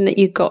information that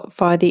you got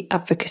via the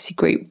advocacy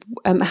group,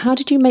 how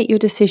did you make your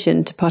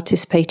decision to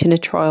participate in a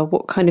trial?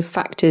 What kind of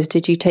factors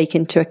did you take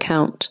into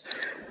account?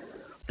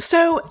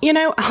 So,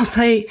 I'll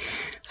say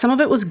some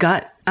of it was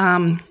gut.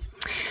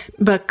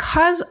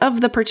 Because of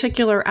the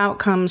particular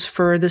outcomes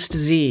for this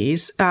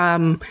disease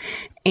and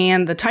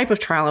the type of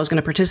trial I was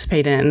going to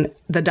participate in,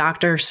 the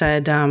doctor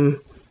said,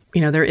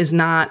 there is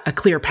not a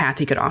clear path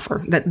he could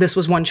offer. That this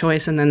was one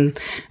choice, and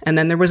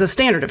then there was a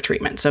standard of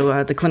treatment.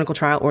 So the clinical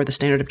trial or the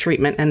standard of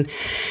treatment,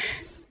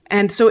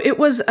 and so it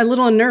was a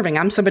little unnerving.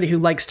 I'm somebody who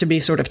likes to be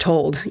sort of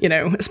told,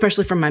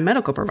 especially from my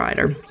medical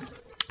provider.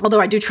 Although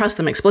I do trust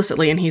them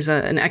explicitly, and he's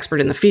an expert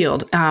in the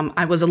field,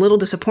 I was a little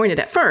disappointed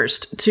at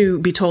first to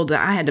be told that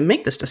I had to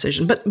make this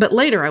decision. But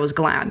later, I was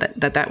glad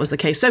that was the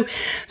case.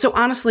 So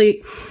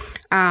honestly,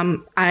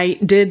 I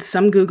did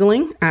some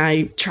Googling.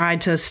 I tried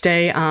to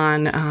stay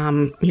on,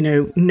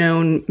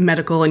 known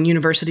medical and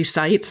university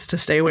sites to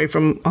stay away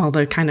from all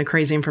the kind of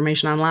crazy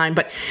information online.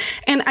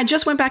 And I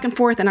just went back and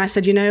forth, and I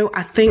said,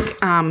 I think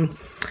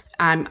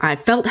I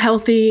felt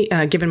healthy,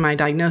 given my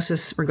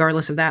diagnosis.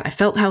 Regardless of that, I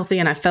felt healthy,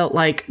 and I felt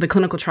like the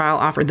clinical trial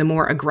offered the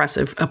more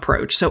aggressive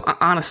approach. So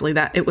honestly,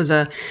 that it was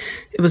a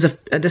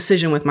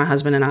decision with my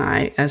husband and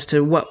I as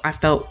to what I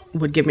felt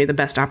would give me the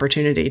best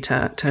opportunity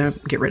to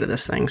get rid of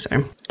this thing.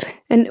 So,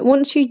 and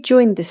once you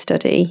joined the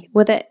study,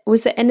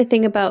 was there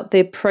anything about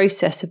the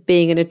process of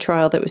being in a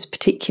trial that was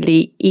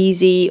particularly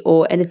easy,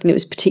 or anything that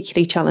was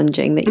particularly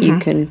challenging that you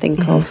can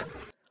think of?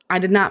 I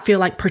did not feel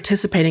like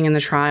participating in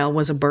the trial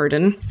was a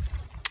burden.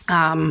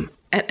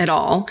 At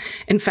all.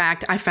 In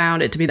fact, I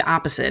found it to be the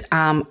opposite.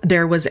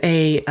 There was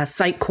a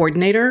site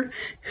coordinator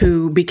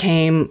who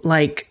became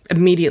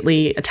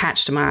immediately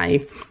attached to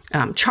my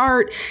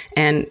chart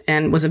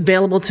and was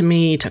available to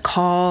me to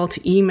call,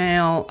 to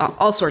email,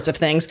 all sorts of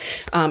things.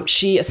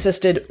 She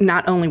assisted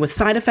not only with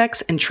side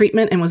effects and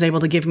treatment, and was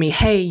able to give me,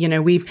 hey,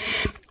 we've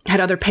had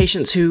other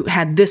patients who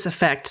had this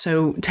effect,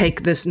 so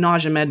take this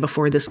nausea med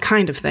before this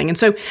kind of thing. And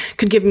so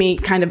could give me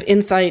kind of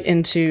insight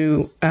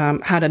into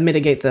how to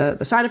mitigate the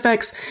side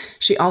effects.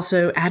 She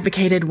also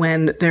advocated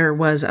when there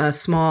was a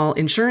small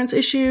insurance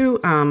issue.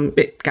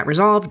 It got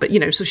resolved, but,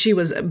 so she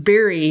was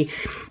very,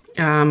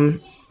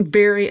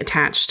 very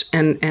attached.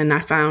 And I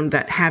found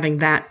that having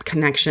that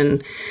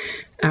connection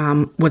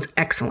was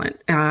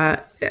excellent.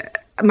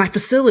 My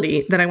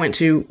facility that I went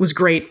to was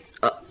great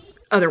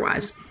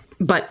otherwise.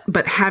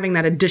 But having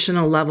that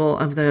additional level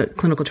of the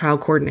clinical trial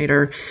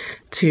coordinator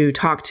to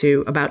talk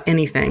to about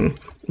anything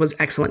was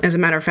excellent. As a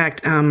matter of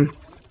fact,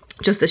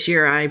 just this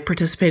year I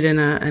participated in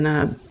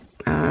a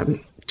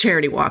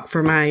charity walk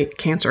for my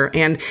cancer,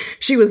 and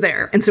she was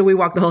there, and so we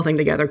walked the whole thing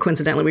together.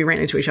 Coincidentally, we ran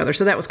into each other,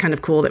 so that was kind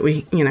of cool that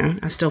we,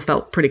 I still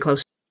felt pretty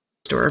close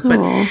to her.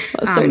 But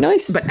that's so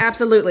nice. But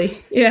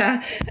absolutely,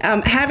 yeah,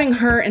 having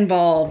her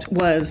involved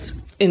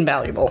was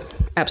invaluable.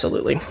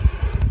 Absolutely.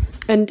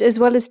 And as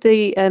well as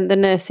the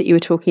nurse that you were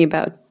talking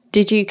about,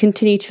 did you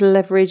continue to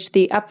leverage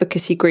the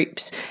advocacy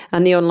groups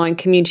and the online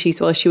communities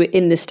whilst you were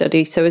in the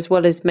study? So as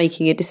well as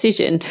making a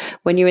decision,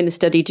 when you were in the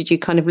study, did you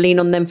kind of lean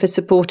on them for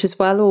support as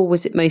well, or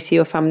was it mostly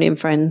your family and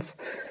friends?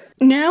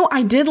 No,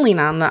 I did lean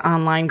on the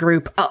online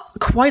group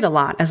quite a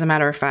lot, as a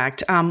matter of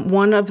fact.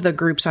 One of the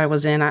groups I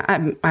was in,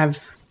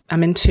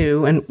 I'm in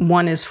two, and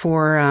one is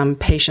for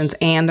patients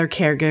and their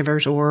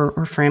caregivers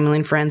or family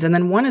and friends. And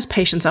then one is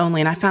patients only.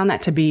 And I found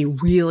that to be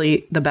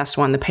really the best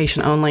one, the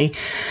patient only,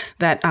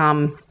 that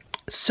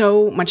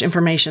so much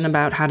information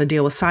about how to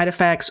deal with side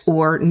effects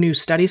or new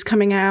studies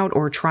coming out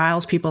or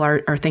trials people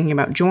are thinking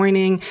about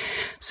joining.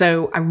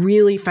 So I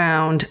really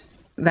found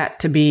that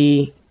to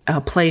be a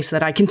place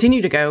that I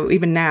continue to go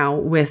even now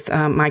with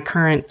my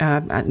current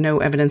no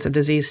evidence of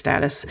disease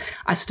status.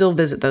 I still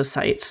visit those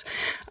sites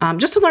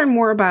just to learn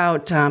more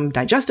about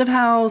digestive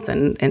health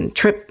and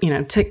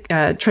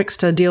tricks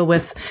to deal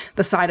with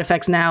the side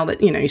effects now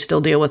that you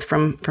still deal with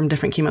from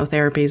different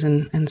chemotherapies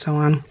and so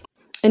on.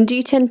 And do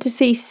you tend to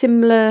see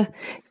similar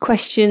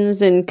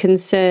questions and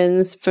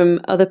concerns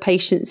from other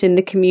patients in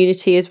the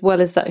community, as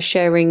well as that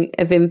sharing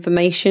of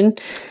information?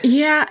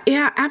 Yeah,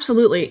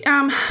 absolutely.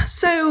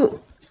 So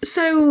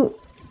So,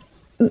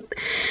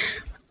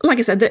 like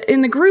I said,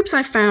 in the groups,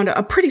 I found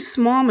a pretty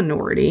small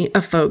minority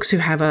of folks who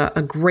have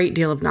a great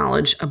deal of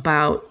knowledge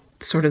about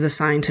sort of the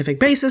scientific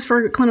basis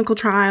for clinical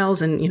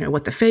trials and,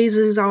 what the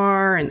phases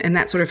are and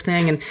that sort of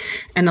thing.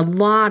 And a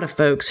lot of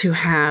folks who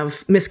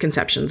have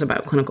misconceptions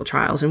about clinical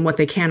trials and what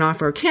they can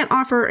offer or can't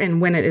offer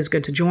and when it is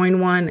good to join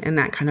one and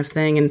that kind of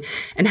thing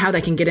and how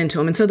they can get into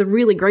them. And so the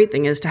really great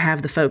thing is to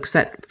have the folks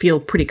that feel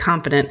pretty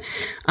confident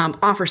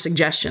offer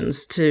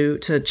suggestions to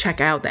check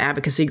out the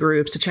advocacy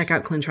groups, to check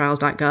out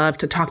clinicaltrials.gov,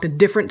 to talk to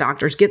different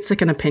doctors, get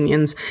second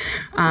opinions,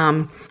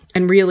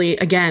 and really,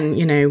 again,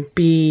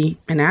 be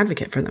an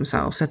advocate for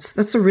themselves.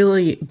 That's a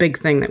really big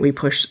thing that we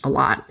push a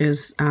lot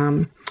is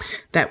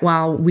that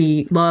while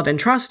we love and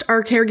trust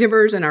our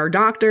caregivers and our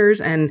doctors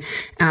and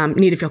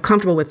need to feel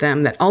comfortable with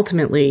them, that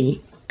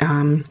ultimately,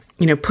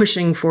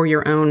 pushing for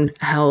your own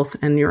health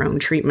and your own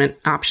treatment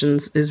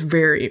options is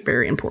very,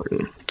 very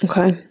important.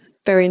 Okay.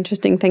 Very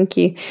interesting. Thank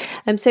you.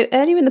 So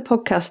earlier in the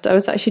podcast, I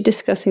was actually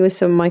discussing with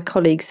some of my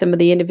colleagues some of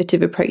the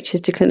innovative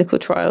approaches to clinical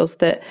trials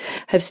that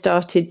have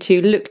started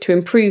to look to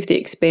improve the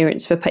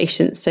experience for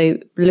patients. So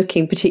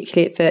looking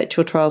particularly at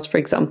virtual trials, for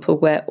example,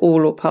 where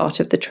all or part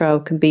of the trial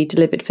can be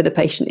delivered for the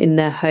patient in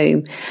their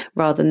home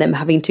rather than them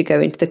having to go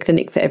into the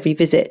clinic for every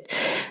visit.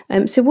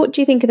 So what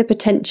do you think of the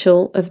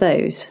potential of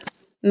those?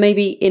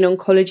 Maybe in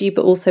oncology,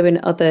 but also in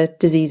other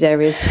disease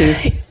areas too.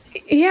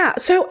 Yeah,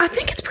 so I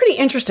think it's pretty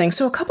interesting.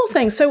 So a couple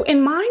things. So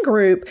in my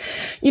group,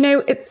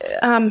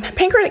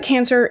 pancreatic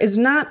cancer is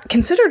not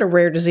considered a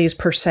rare disease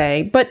per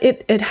se, but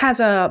it has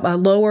a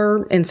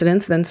lower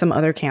incidence than some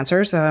other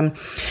cancers.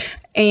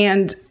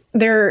 And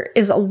there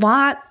is a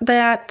lot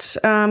that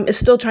is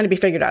still trying to be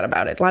figured out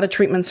about it. A lot of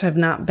treatments have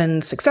not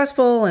been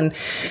successful and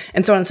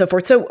so on and so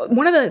forth. So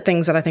one of the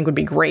things that I think would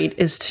be great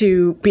is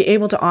to be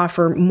able to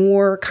offer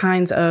more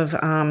kinds of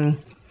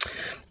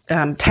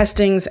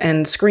testings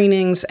and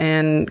screenings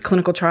and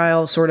clinical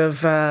trial sort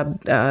of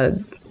kind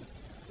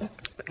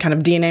of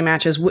DNA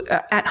matches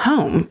at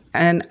home.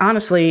 And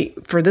honestly,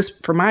 for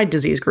my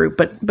disease group,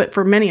 but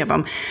for many of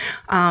them,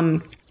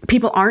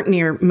 people aren't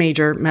near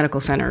major medical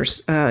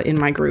centers in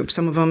my group.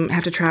 Some of them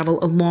have to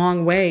travel a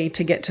long way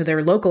to get to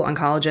their local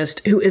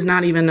oncologist, who is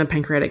not even a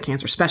pancreatic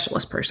cancer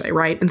specialist per se,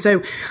 right? And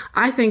so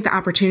I think the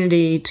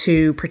opportunity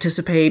to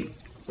participate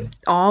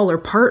all or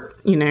part,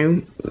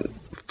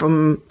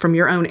 from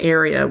your own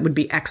area would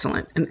be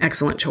an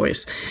excellent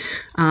choice.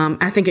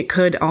 I think it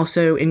could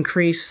also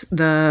increase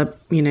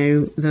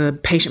the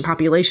patient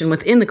population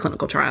within the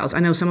clinical trials. I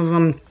know some of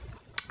them,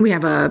 we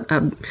have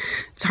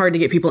it's hard to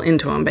get people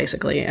into them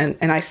basically.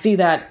 And I see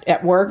that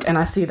at work and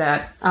I see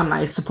that on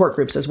my support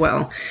groups as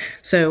well.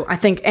 So I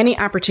think any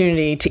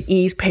opportunity to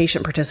ease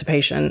patient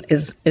participation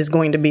is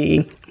going to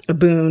be a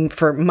boon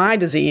for my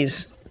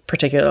disease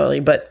particularly,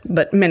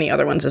 but many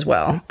other ones as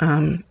well.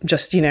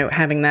 Just,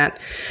 having that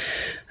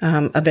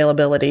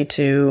availability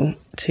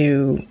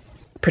to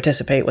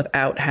participate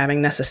without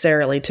having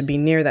necessarily to be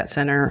near that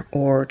center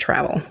or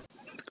travel.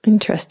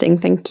 Interesting.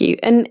 Thank you.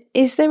 And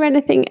is there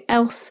anything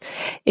else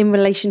in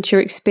relation to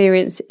your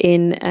experience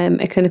in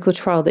a clinical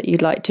trial that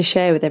you'd like to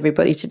share with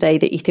everybody today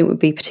that you think would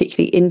be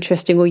particularly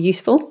interesting or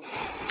useful?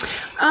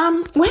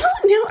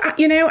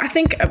 I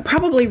think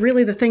probably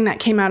really the thing that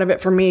came out of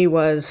it for me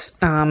was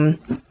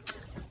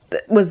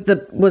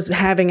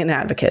having an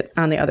advocate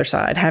on the other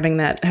side. Having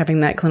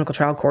that clinical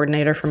trial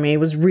coordinator for me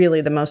was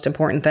really the most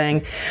important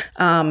thing.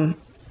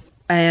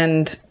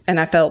 And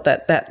I felt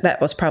that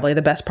was probably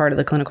the best part of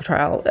the clinical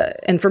trial.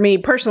 And for me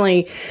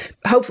personally,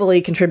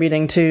 hopefully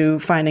contributing to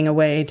finding a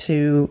way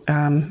to,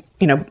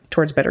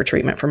 towards better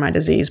treatment for my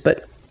disease,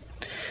 but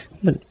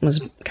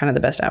was kind of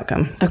the best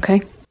outcome.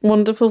 Okay.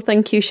 Wonderful.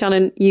 Thank you,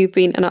 Shannon. You've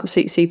been an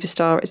absolute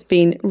superstar. It's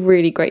been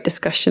really great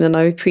discussion and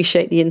I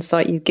appreciate the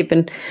insight you've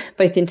given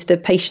both into the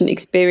patient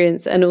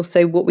experience and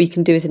also what we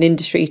can do as an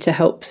industry to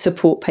help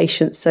support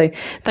patients. So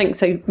thanks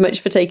so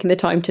much for taking the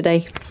time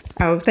today.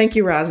 Oh, thank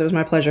you, Roz. It was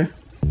my pleasure.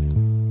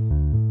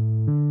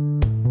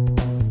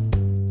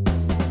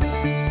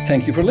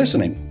 Thank you for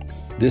listening.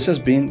 This has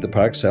been the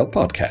Parexel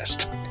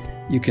Podcast.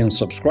 You can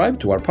subscribe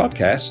to our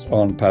podcast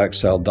on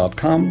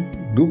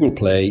Parexel.com, Google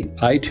Play,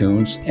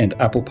 iTunes, and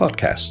Apple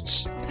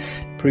Podcasts.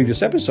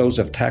 Previous episodes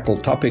have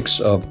tackled topics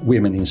of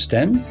women in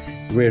STEM,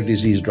 rare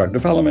disease drug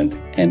development,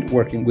 and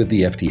working with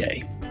the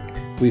FDA.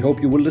 We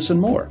hope you will listen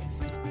more.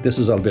 This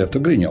is Alberto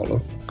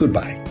Grignolo.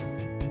 Goodbye.